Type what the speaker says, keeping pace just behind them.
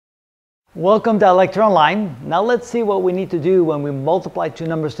Welcome to Lecture Online. Now let's see what we need to do when we multiply two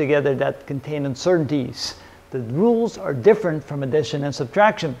numbers together that contain uncertainties. The rules are different from addition and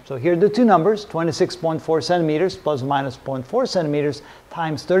subtraction. So here are the two numbers, 26.4 centimeters plus or minus 0.4 centimeters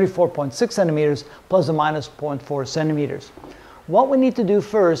times 34.6 centimeters plus or minus 0.4 centimeters. What we need to do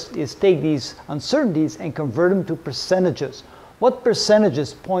first is take these uncertainties and convert them to percentages. What percentage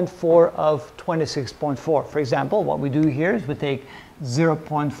is 0.4 of 26.4? For example, what we do here is we take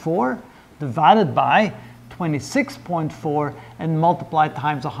 0.4 divided by 26.4 and multiply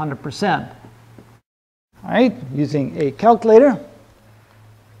times 100%. All right, using a calculator,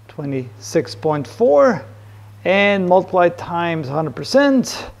 26.4 and multiply times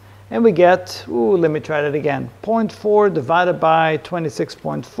 100%, and we get, let me try that again, 0.4 divided by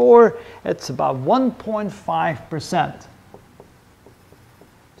 26.4, it's about 1.5%.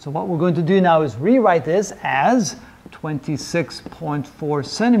 So what we're going to do now is rewrite this as 26.4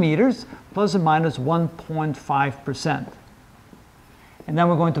 centimeters plus or minus 1.5%. And then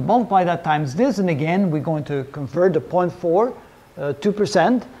we're going to multiply that times this, and again we're going to convert the 0.4 to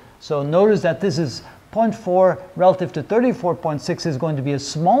percent. So notice that this is 0.4 relative to 34.6 is going to be a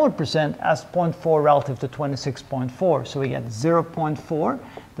smaller percent as 0.4 relative to 26.4. So we get 0.4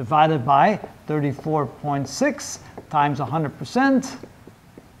 divided by 34.6 times 100%.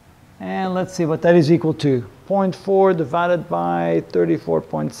 And let's see what that is equal to. 0.4 divided by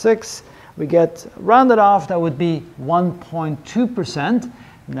 34.6. We get rounded off, that would be 1.2%. And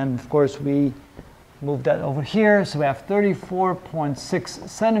then, of course, we move that over here. So we have 34.6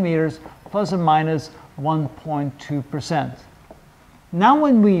 centimeters plus or minus 1.2%. Now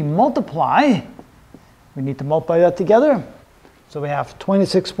when we multiply, we need to multiply that together. So we have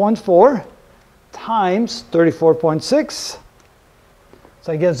 26.4 times 34.6.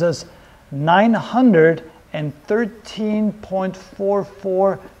 So it gives us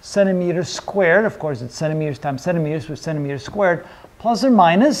 913.44 centimeters squared. Of course, it's centimeters times centimeters with centimeters squared, plus or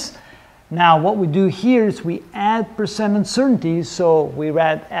minus. Now, what we do here is we add percent uncertainties. So we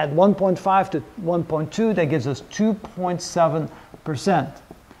add 1.5 to 1.2. That gives us 2.7%.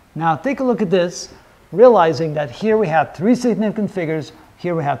 Now, take a look at this, realizing that here we have three significant figures.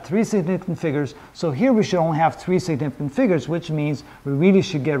 Here we have three significant figures, so here we should only have three significant figures, which means we really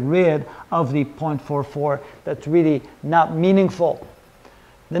should get rid of the 0.44. That's really not meaningful.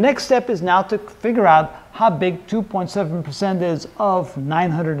 The next step is now to figure out how big 2.7% is of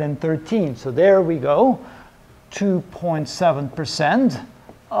 913. So there we go, 2.7%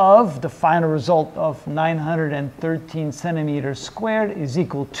 of the final result of 913 centimeters squared is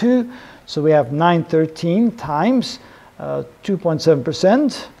equal to, so we have 913 times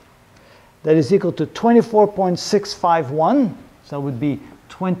 2.7%, that is equal to 24.651, so that would be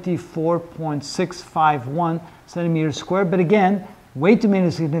 24.651 centimeters squared. But again, way too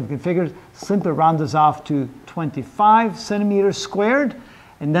many significant figures, simply round this off to 25 centimeters squared,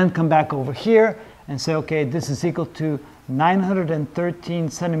 and then come back over here and say, okay, this is equal to 913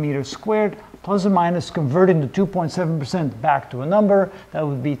 centimeters squared, plus or minus converting the 2.7% back to a number, that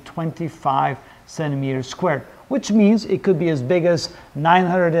would be 25 centimeters squared. Which means it could be as big as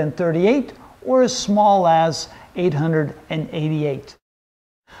 938 or as small as 888.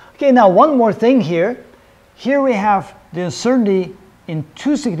 Okay, now one more thing here. Here we have the uncertainty in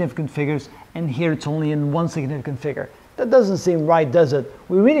two significant figures, and here it's only in one significant figure. That doesn't seem right, does it?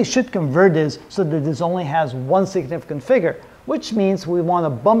 We really should convert this so that this only has one significant figure, which means we want to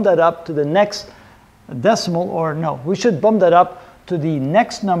bump that up to the next decimal, or no, we should bump that up to the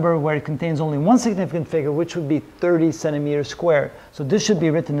next number where it contains only one significant figure, which would be 30 centimeters squared. So this should be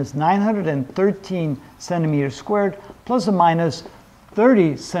written as 913 centimeters squared plus or minus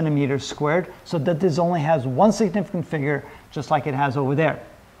 30 centimeters squared, so that this only has one significant figure, just like it has over there.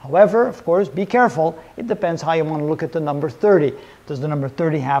 However, of course, be careful. It depends how you want to look at the number 30. Does the number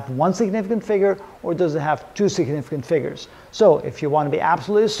 30 have one significant figure, or does it have two significant figures? So if you want to be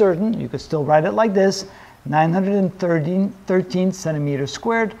absolutely certain, you could still write it like this: 913 centimeters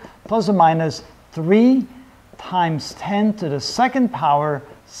squared plus or minus 3 times 10 to the second power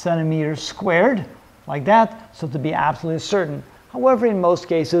centimeters squared, like that, so to be absolutely certain. However, in most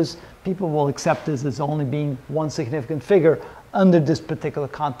cases, people will accept this as only being one significant figure under this particular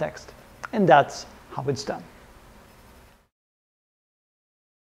context. And that's how it's done.